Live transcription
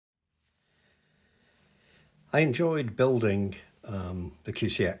I enjoyed building the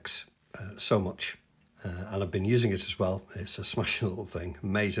QCX so much, and I've been using it as well. It's a smashing little thing,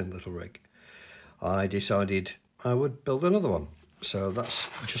 amazing little rig. I decided I would build another one. So that's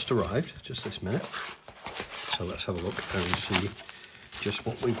just arrived, just this minute. So let's have a look and see just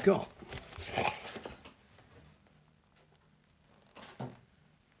what we've got.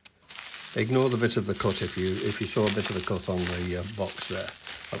 Ignore the bit of the cut if you saw a bit of the cut on the box there.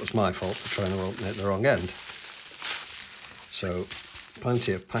 That was my fault for trying to open it the wrong end. So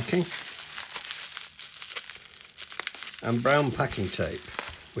plenty of packing and brown packing tape,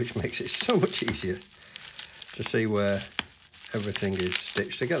 which makes it so much easier to see where everything is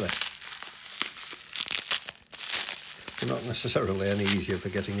stitched together. Not necessarily any easier for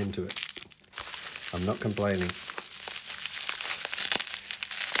getting into it. I'm not complaining.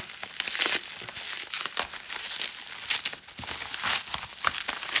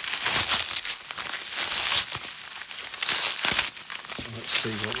 Let's see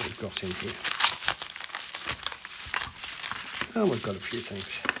what we've got in here. Oh, we've got a few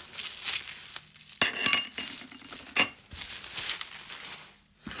things.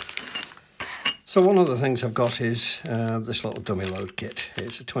 So one of the things I've got is this little dummy load kit.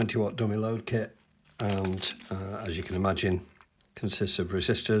 It's a 20-watt dummy load kit, and as you can imagine, consists of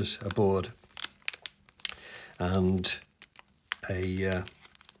resistors, a board, and a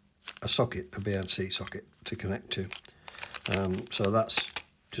socket, a BNC socket to connect to. So that's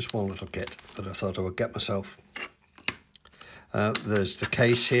just one little kit that I thought I would get myself. There's the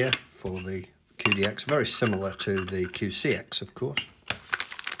case here for the QDX, very similar to the QCX, of course.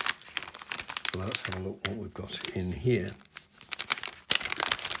 So let's have a look what we've got in here.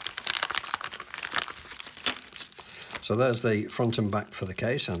 So there's the front and back for the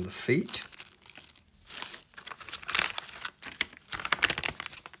case and the feet.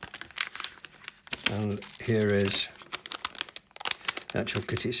 And here is the actual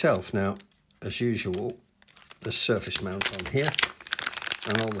kit itself. Now, as usual, the surface mount on here,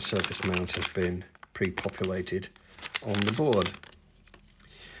 and all the surface mount has been pre-populated on the board,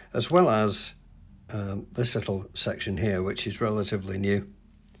 as well as this little section here, which is relatively new,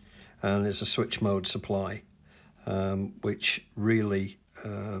 and it's a switch mode supply, which really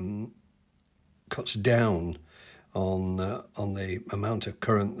cuts down on the amount of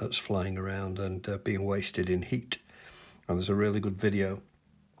current that's flying around and being wasted in heat. And there's a really good video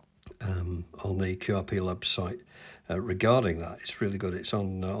on the QRP-labs site regarding that. It's really good. It's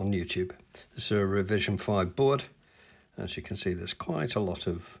on YouTube. This is a revision 5 board. As you can see, there's quite a lot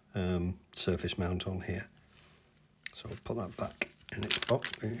of surface mount on here. So I'll put that back in its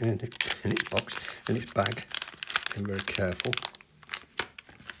box, in its bag. Be very careful.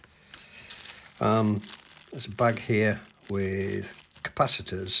 There's a bag here with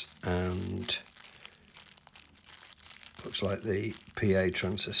capacitors and looks like the PA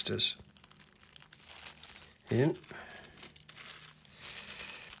transistors in.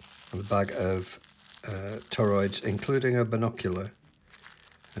 And a bag of toroids, including a binocular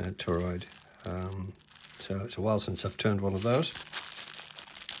toroid. So it's a while since I've turned one of those.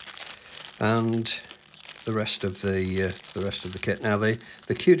 And the rest of the kit. Now the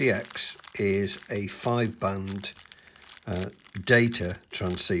QDX is a 5-band data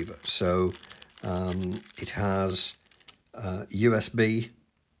transceiver. So it has USB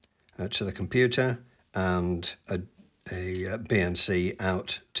to the computer and a BNC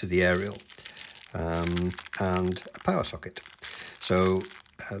out to the aerial, and a power socket. So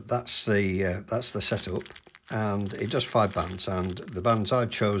that's the setup, and it does 5 bands, and the bands I've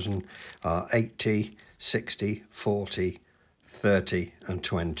chosen are 80, 60, 40, 30 and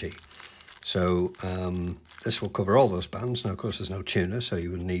 20. So this will cover all those bands. Now of course there's no tuner, so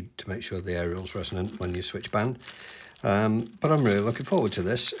you would need to make sure the aerial's resonant when you switch band. But I'm really looking forward to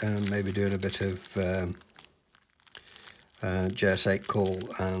this, and maybe doing a bit of JS8 call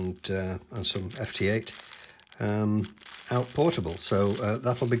and some FT8 out portable. So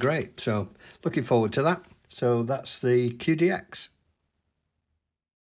that'll be great. So looking forward to that. So that's the QDX.